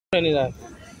là.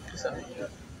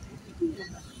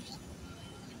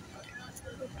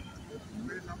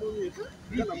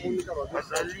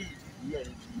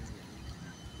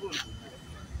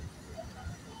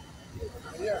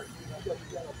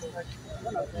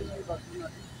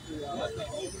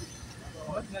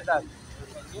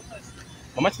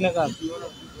 Mama Tinazam.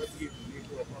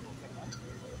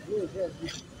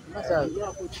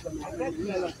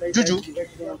 Juju.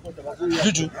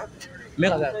 Juju.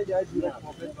 Merde.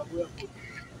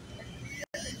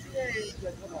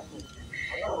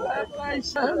 Papa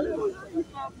Charle.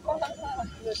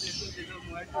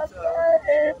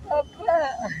 Papa.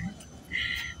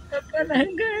 Papa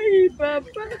Nangai,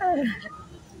 papa.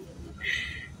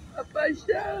 Papa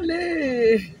Charle.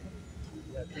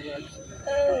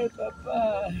 Eh, papa.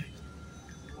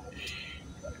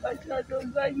 Papa Charle,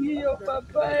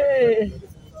 papa.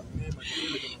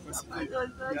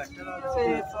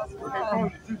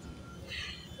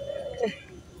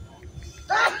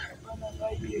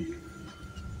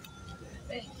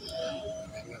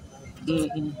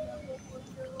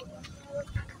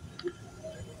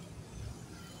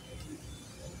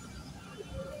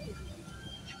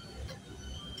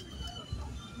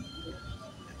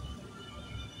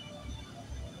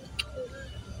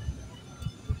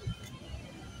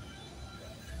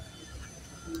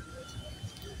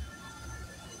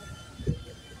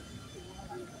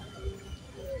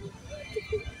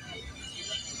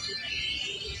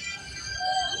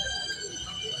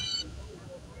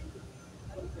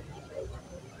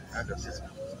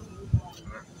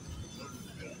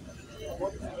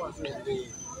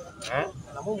 Hein?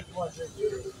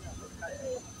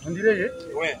 On dirait?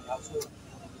 Ouais.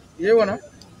 Il est où, non?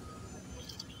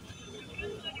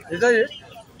 Il est là?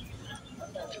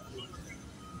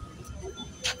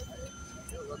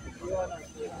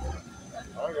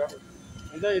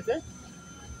 Il est là?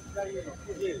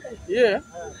 Yeah.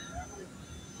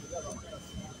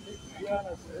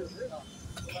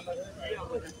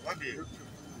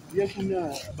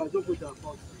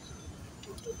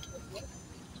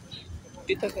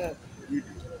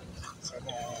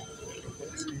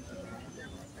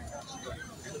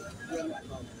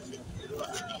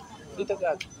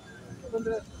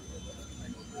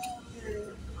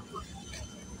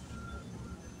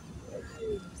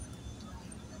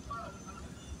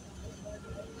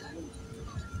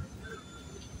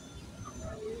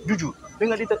 Juju,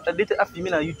 t'as dit à filmer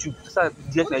sur YouTube, ça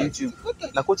direct sur YouTube.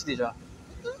 La côte déjà.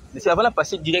 Mais c'est avant de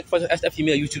passer direct à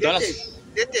filmer sur YouTube.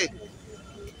 D'été.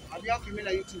 On vient filmer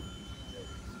sur YouTube.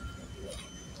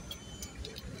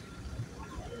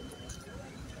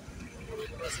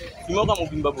 Filmons dans mon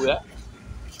bimbabou là.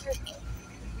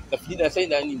 La fille de la scène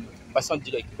d'anime, passant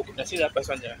direct. La scène de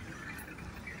passant direct.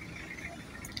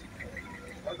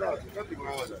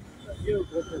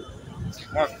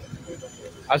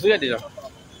 Ah, c'est là déjà.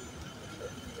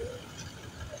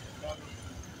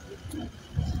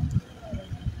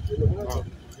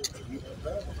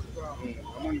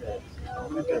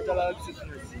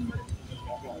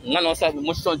 Non, non, ça,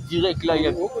 moi je suis en direct là. Il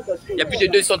y a plus de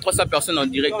 200-300 personnes en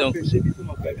direct. Donc.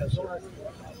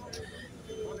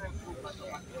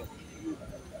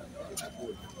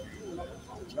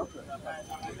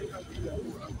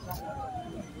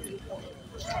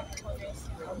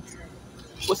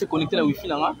 Il faut se connecter à la Wi-Fi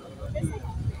là.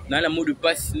 Dans la mot de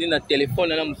passe, dans le téléphone,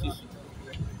 dans la moussous.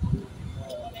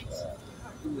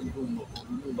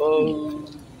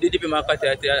 DDP m'a carte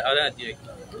en direct.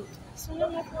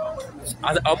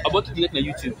 Abonne direct sur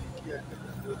YouTube.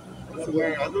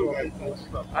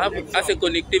 Ah, c'est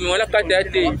connecté, mais on a carte à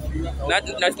été. On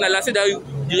a lancé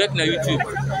direct sur YouTube.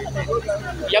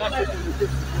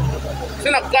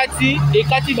 C'est la carte et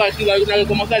Cathy va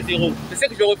recommencer à zéro. C'est ce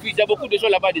que je refuse. Il y a beaucoup de gens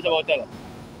là-bas déjà.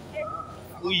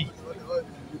 Oui.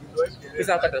 C'est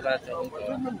ça,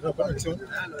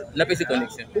 la PC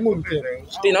connexion.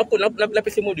 La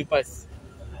PC mot de passe.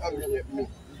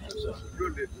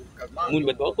 Moun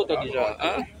bet pas côté déjà,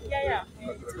 hein? Yaya,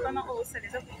 c'est vraiment c'est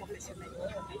des œuvres professionnelles.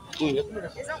 Oui.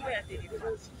 Les envoyer à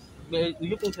téléphone. Mais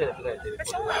il faut faire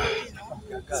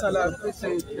la Ça là,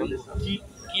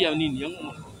 qui a nini yang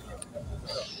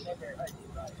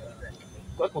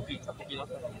quoi copie là.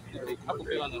 A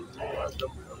copie là non.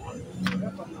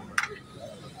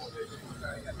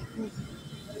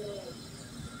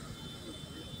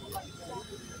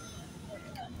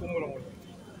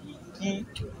 Qui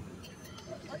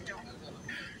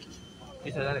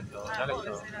c'est ça là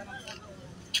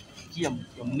qui a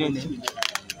nene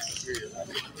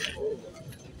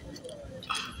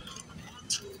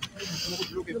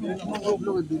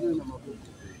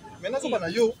maintenant, ça va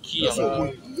yo. Qui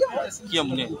a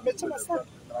monnaie?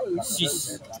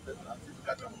 6.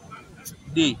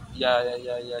 D, il y a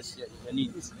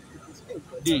Nid.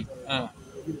 D, 1.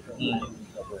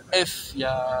 F, il y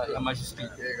a majuscule.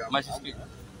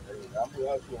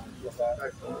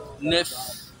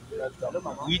 9,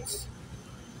 8,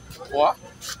 3,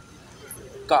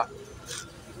 K.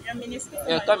 K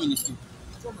minuscule.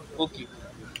 Ok.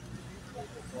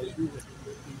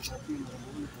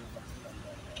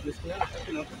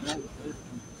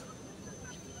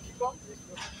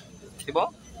 C'est bon?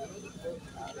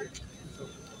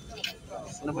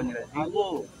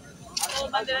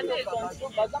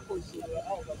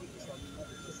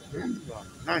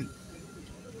 Nani?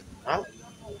 Hein?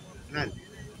 Nani?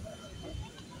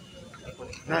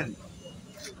 Nani?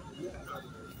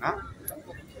 Hein?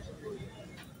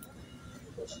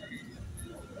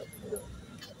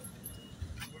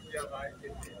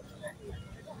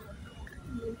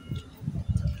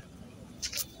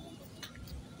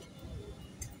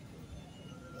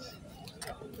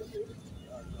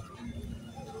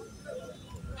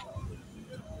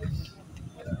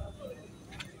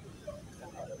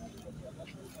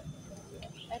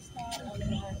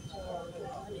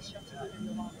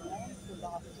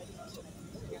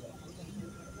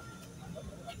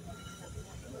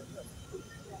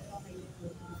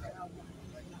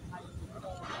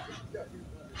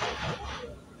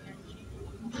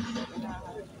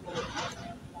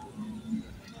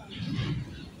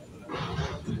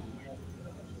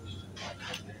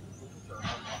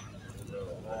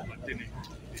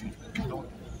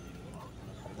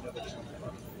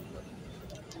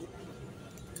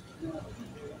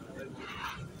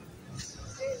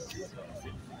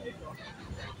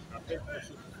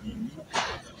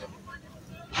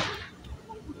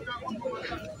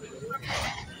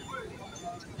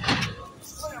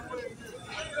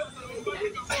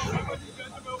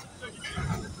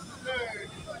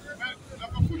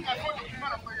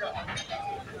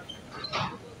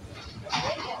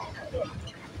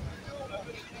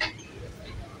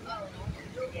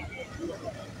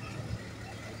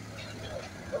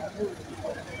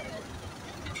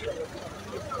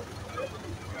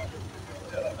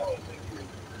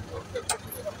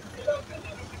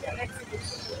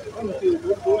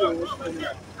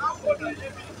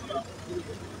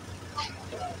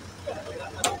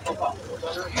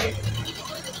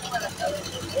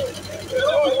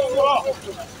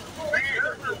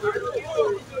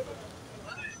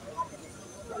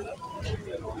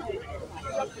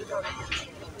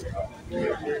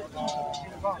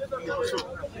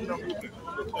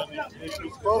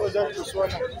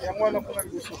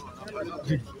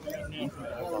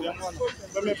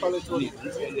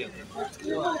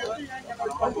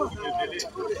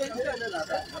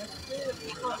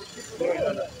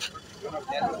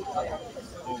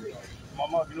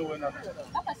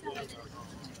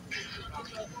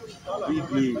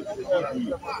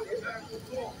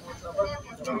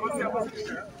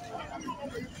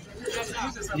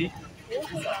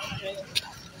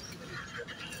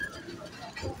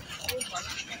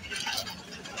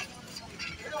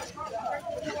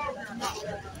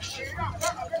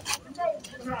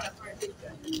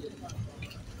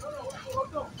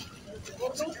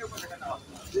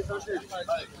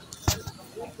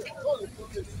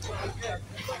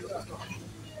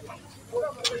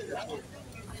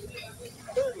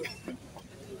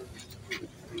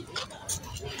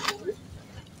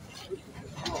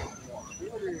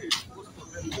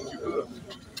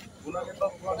 Vous n'avez pas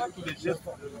prendre tous les gestes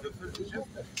de faire des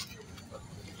gestes.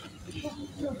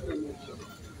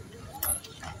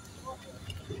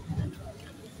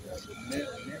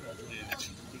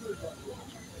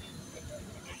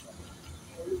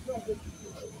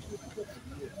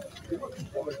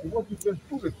 C'est moi qui fais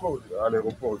tous les codes à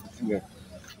l'aéroport du Tunis.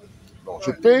 Non,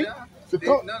 je paye. C'est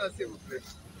toi. Non, s'il vous plaît.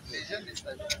 Les gens ne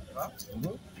savent pas.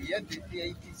 Il y a des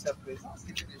VIP sa présence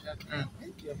qui est déjà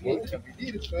VIP. Ça veut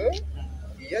dire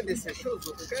qu'il y a de ces choses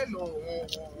auxquelles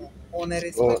on ne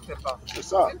respecte pas. C'est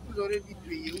ça. Si vous aurez dit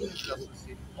payer où vous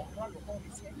associez,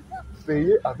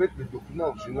 Payer avec le document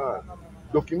original.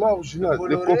 Document original.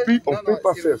 Les copies, on ne peut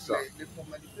pas faire ça. Les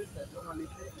formalités, on les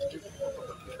fait.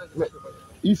 Mais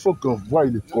il faut qu'on voie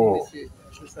le corps.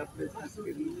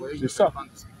 C'est ça.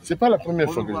 C'est pas la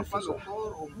première fois que je fais ça.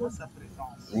 On voit sa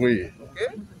présence. Oui. Okay?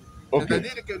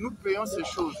 C'est-à-dire que nous payons ces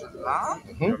choses-là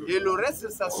et le reste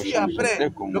s'assuit après.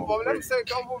 Le problème, c'est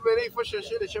que quand vous verrez, il faut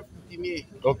chercher le chef coutumier.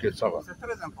 Ok, ça va. C'est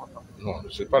très important. Non,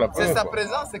 c'est pas la première C'est fois. sa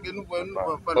présence que nous voyons, nous ne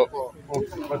voyons pas le corps.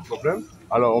 Ok, pas de problème.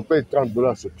 Alors on paye 30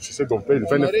 $, c'est ce qu'on paye,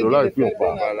 29 $ et puis on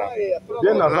part. Voilà.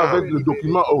 Bien avant avec le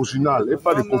document original et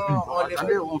pas de copie.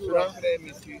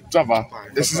 Ça va.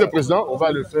 Excusez président, on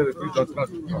va le faire et puis dans 30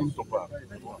 minutes on part.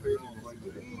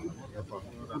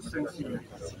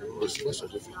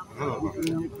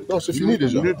 Non, c'est fini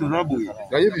déjà.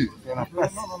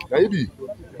 Yayebi,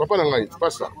 papa Nangai, pas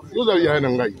ça. Nous avons Yaya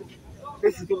Nangai.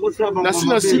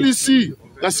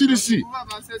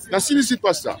 Nasilisi,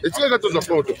 pas ça. Et tu regardes ton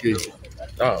enfant au toqué.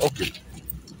 Ah, ok.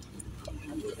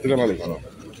 Très mal, les gars.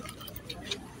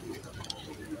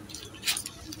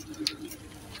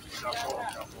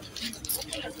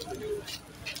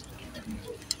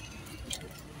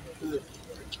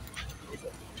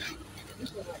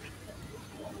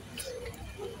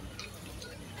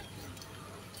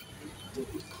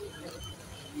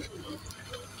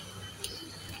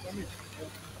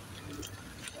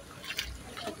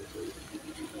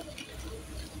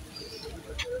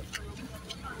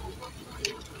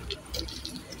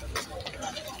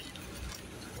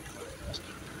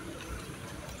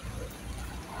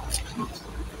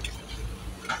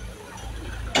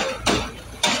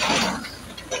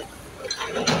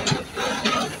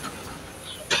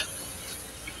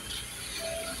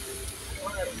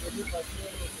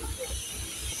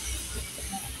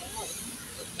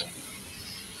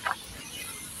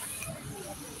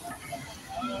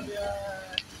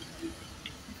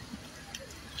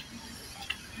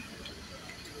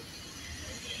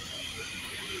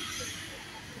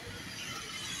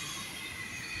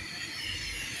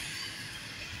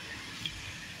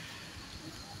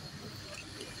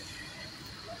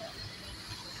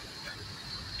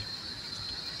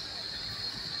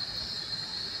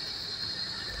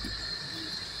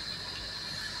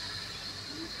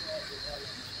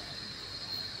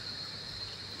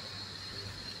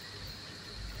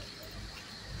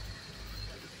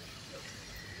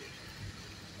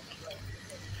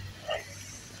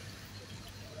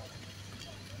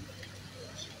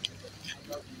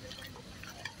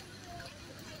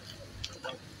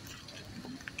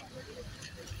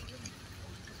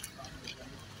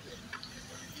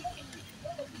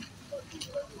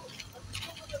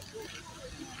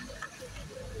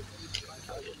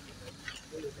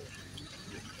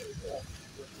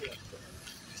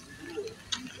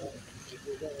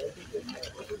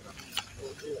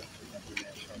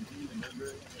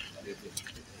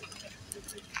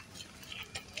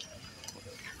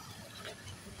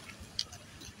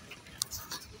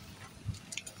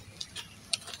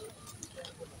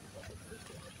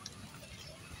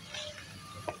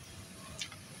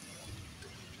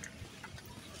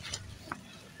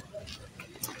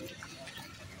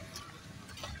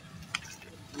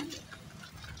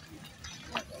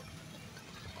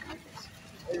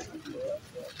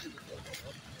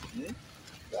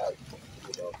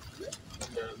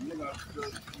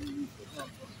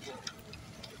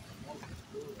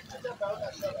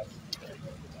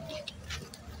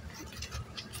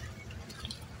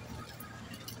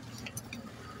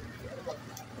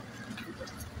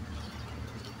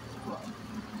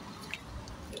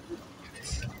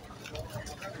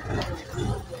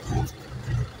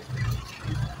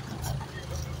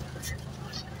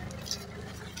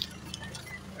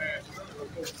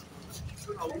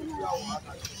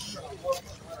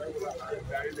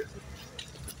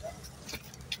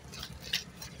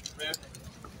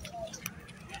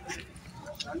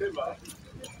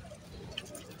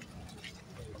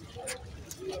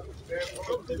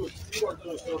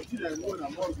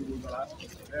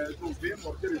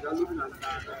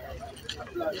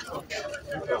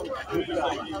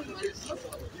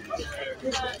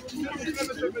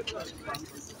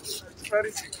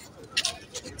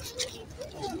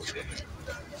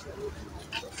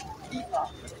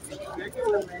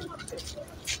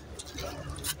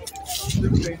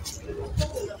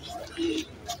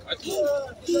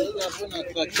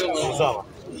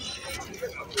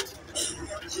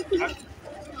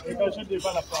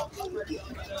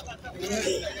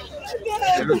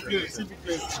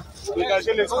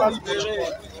 Dégagez l'espace.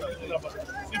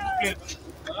 S'il vous plaît.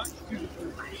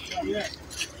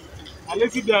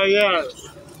 Allez-y derrière.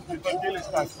 Dégagez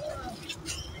l'espace.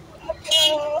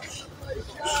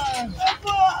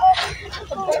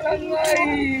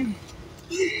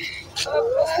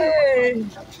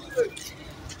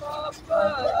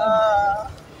 Papa,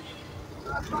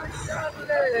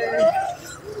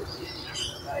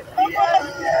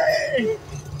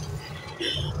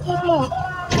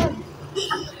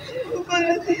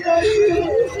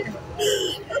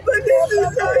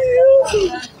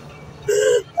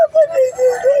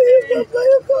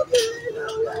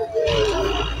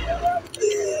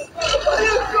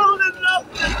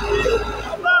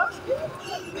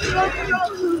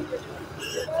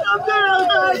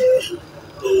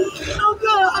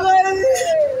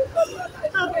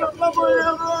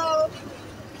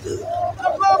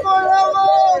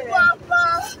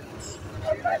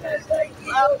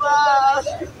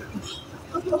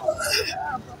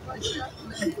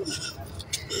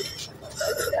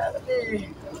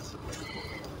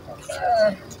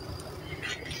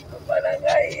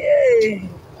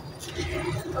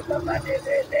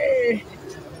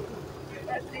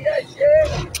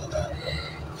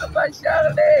 Papa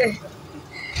Charle,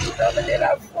 l'homme de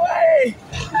la foi,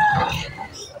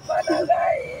 Papa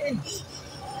Nagaï,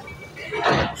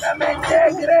 la main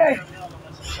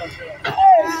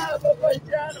Papa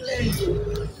Charle,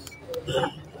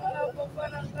 Papa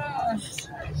Nagaï,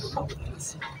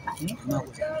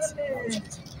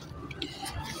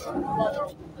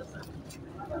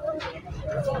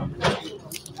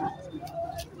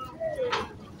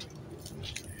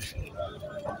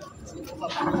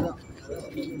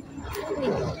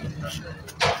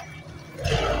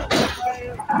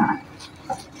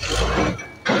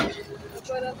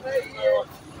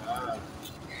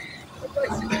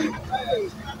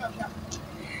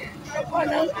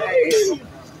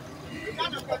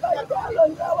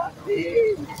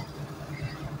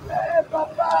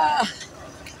 Papa.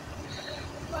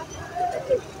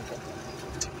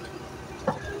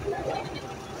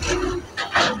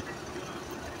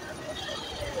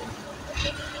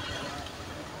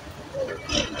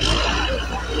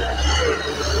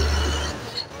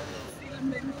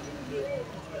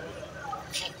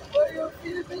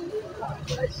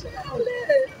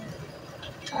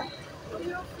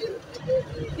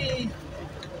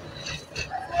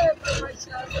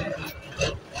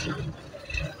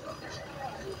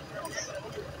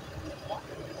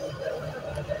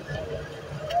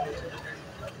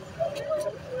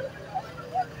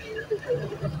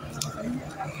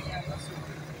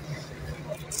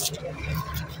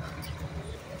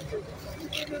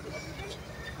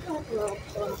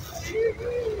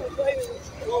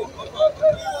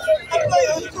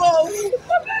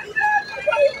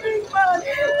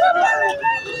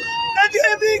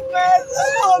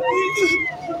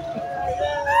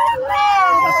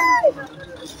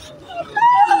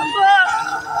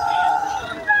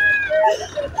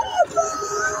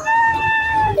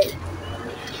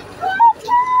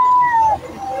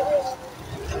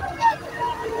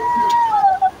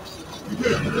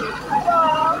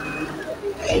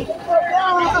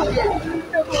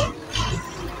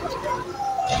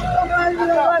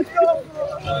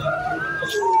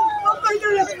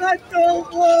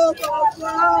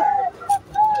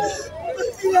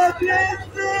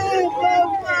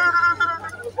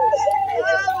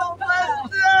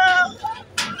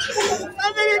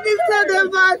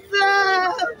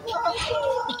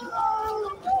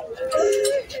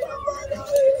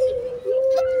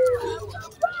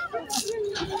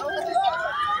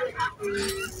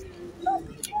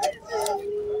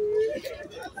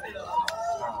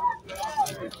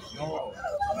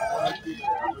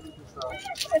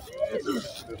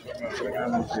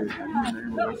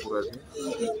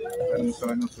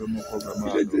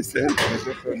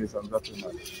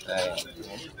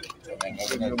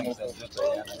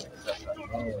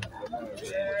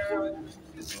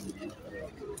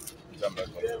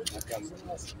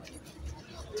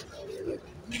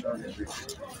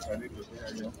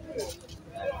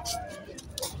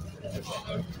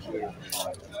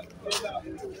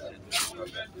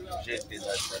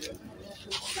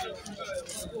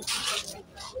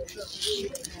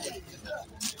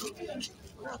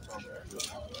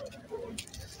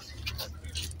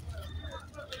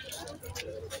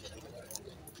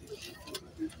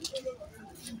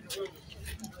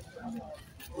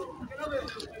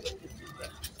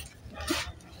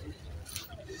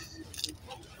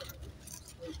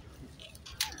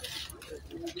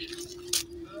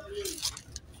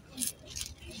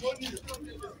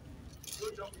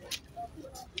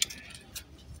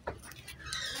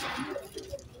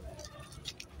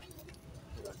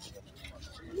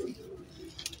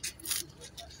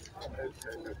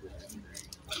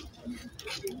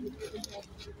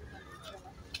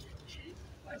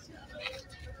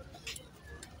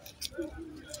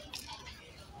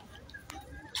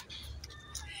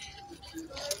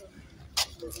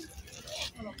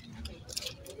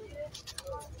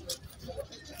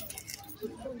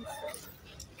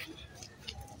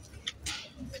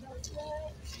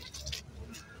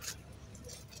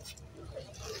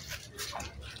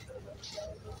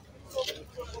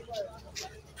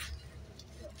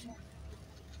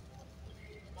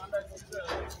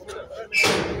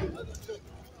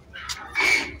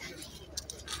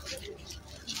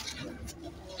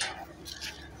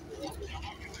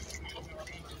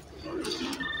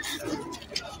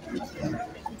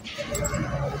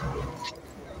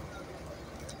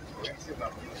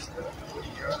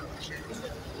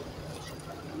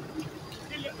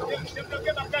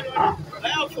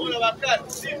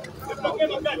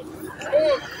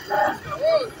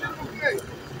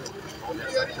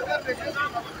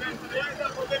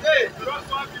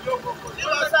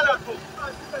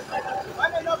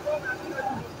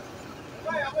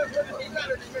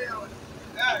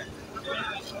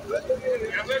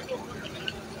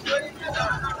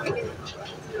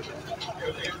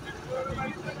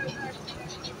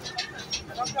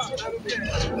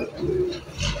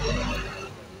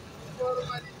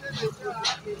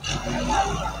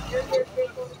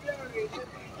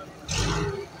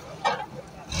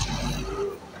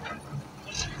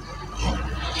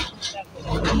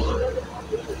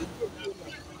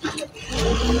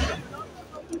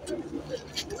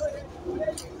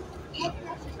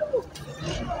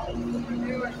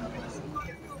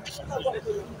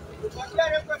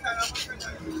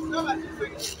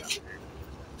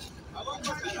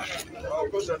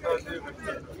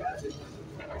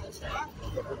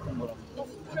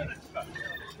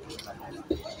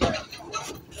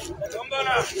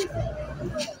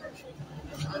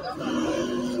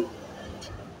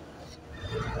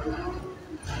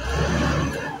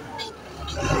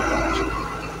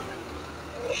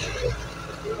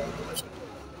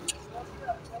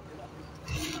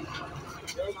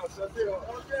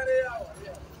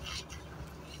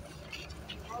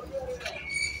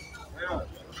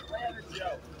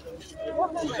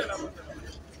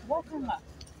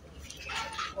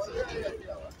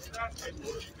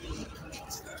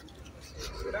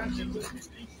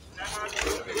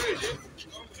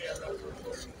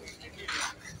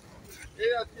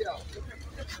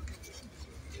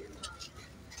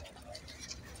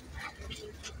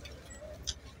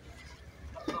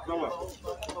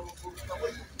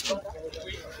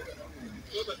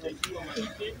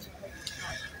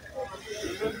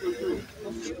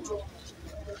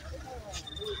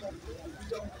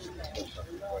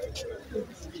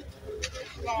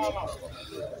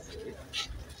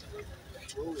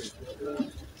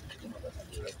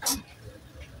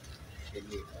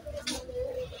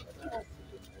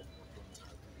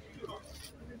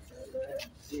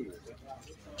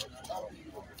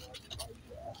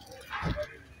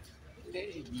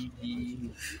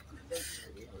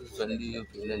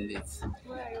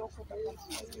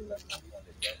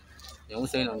 Yango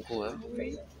sai na nko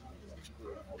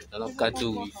dans le cadre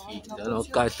wifi, dans le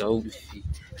cadre wifi.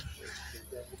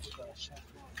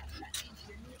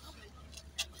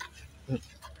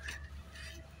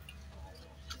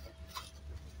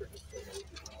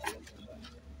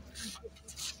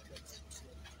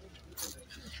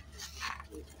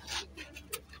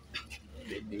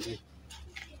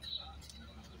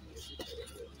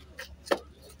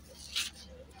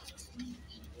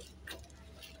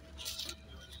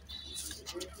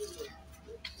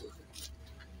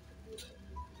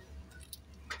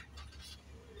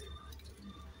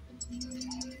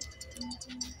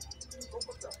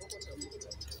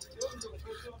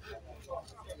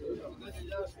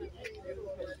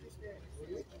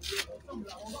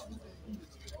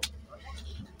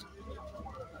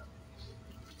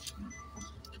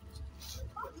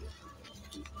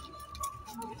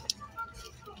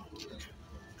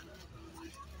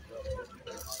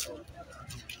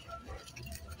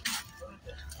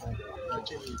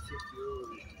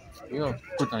 Yo,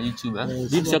 écoute en YouTube, hein.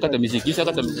 Dis ça quand ta musique, dis ça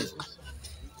quand ta musique.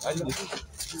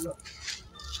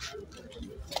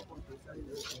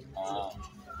 Ah.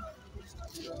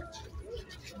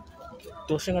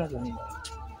 Toshinga la nini?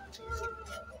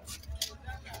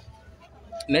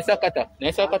 Naisa kata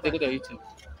écoute en YouTube.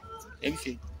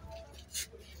 MC.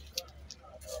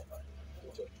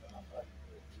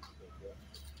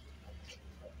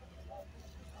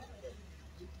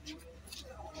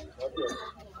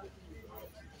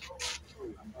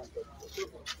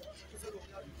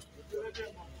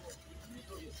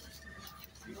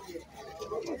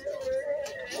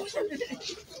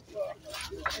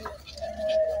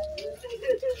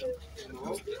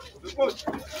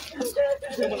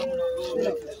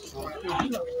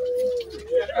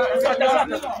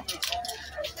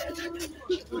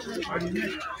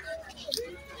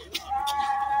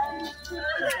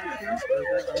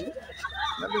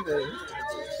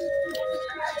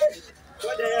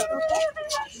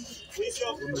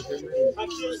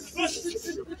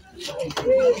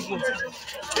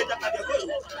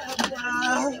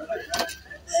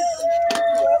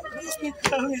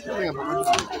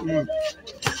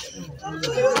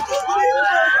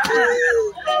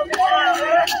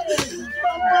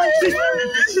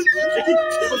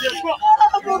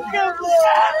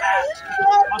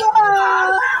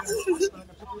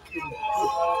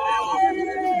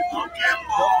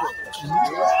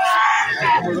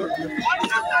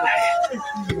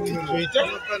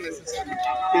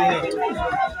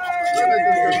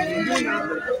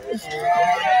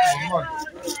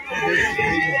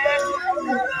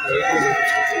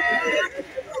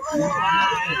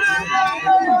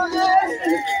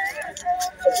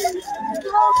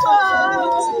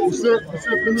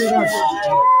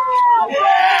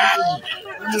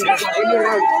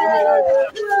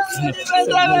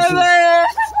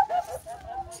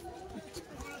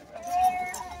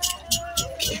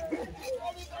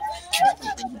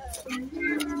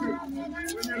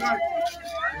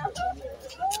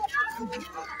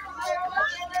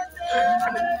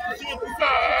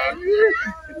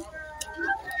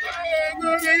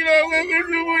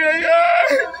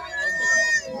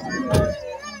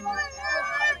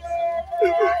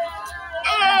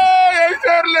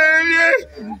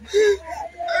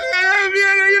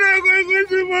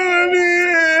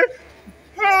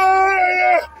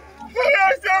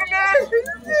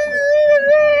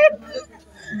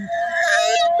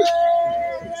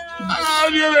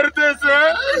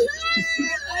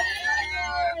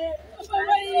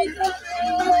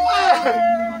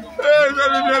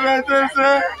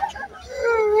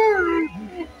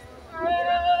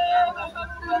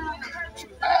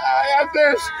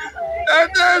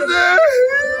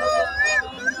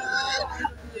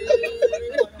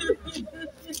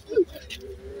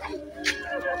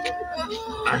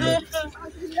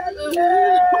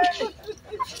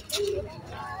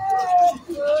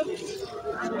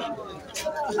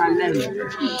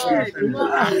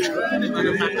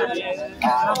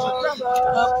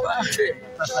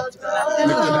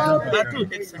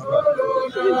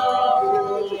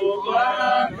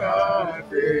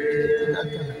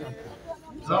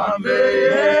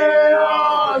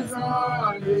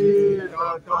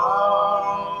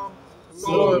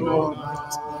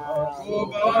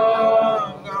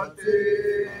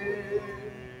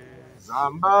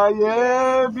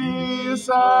 Zambaye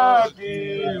bisa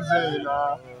kizela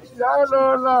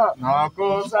yalola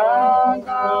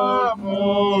nakosanga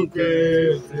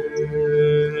mukete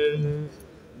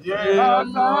ye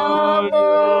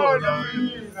analola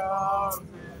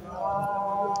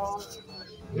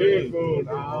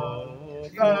ekona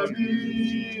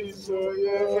kabiso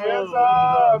ye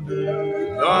zabe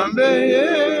Zambaye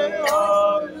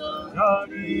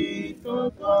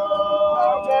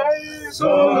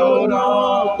solo na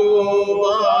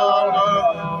kobangate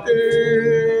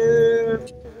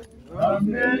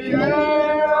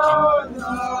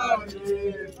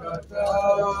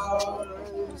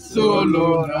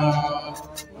solo na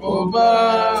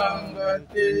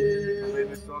kobangate.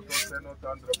 Bénissons ton Seigneur,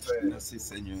 tendre Père. Merci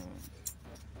Seigneur.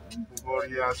 Nous pouvons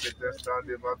rien à cet instant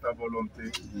devant ta volonté.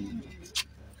 Nous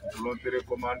voulons te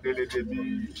recommander les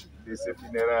débits de ces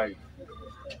funérailles.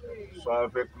 Sois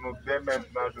avec nous dès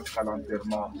maintenant jusqu'à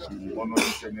l'enterrement. Au nom du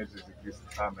Seigneur Jésus-Christ.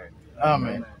 Amen.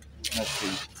 Amen. Merci.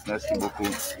 Merci beaucoup.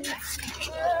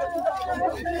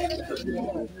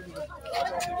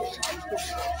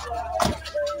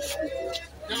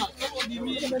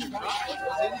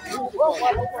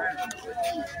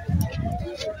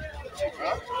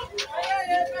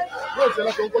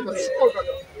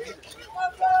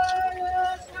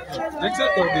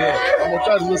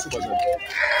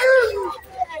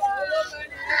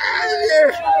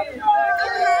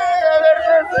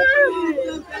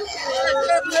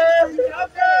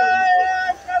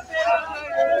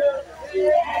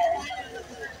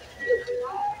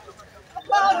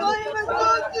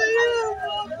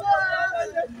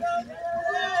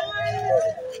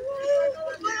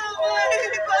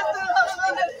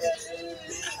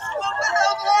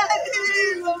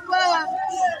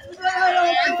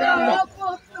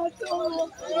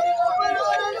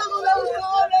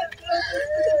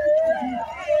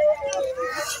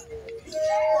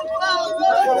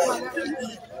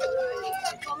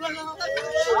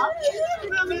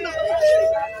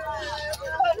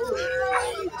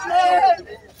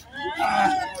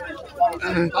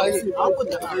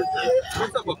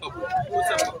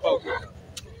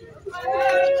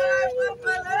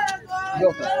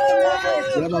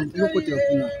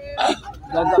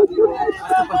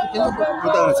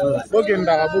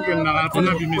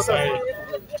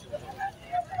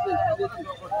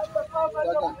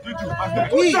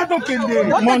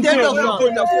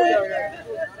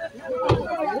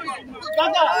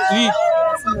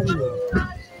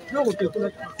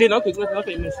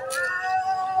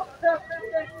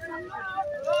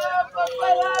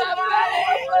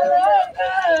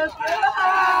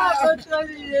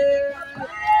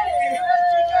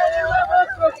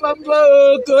 Papa,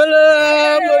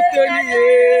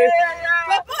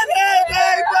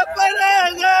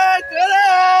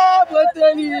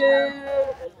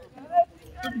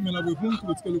 vous pouvez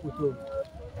le tirer le coton.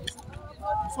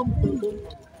 Nous sommes contents.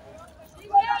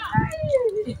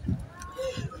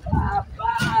 Papa!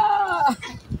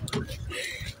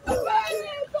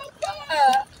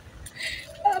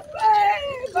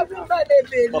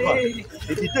 Papa,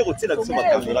 évitez retirer la mission de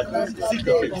la caméra. S'il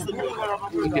te plaît.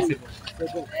 Ok, c'est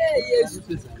bon.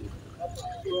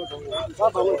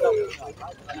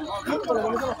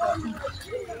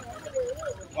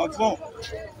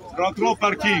 Rentrons au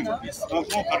parking.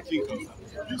 Rentrons au parking comme ça.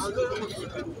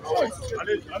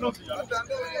 Allez, allons-y.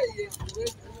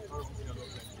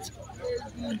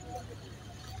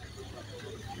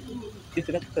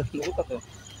 C'est là que tu as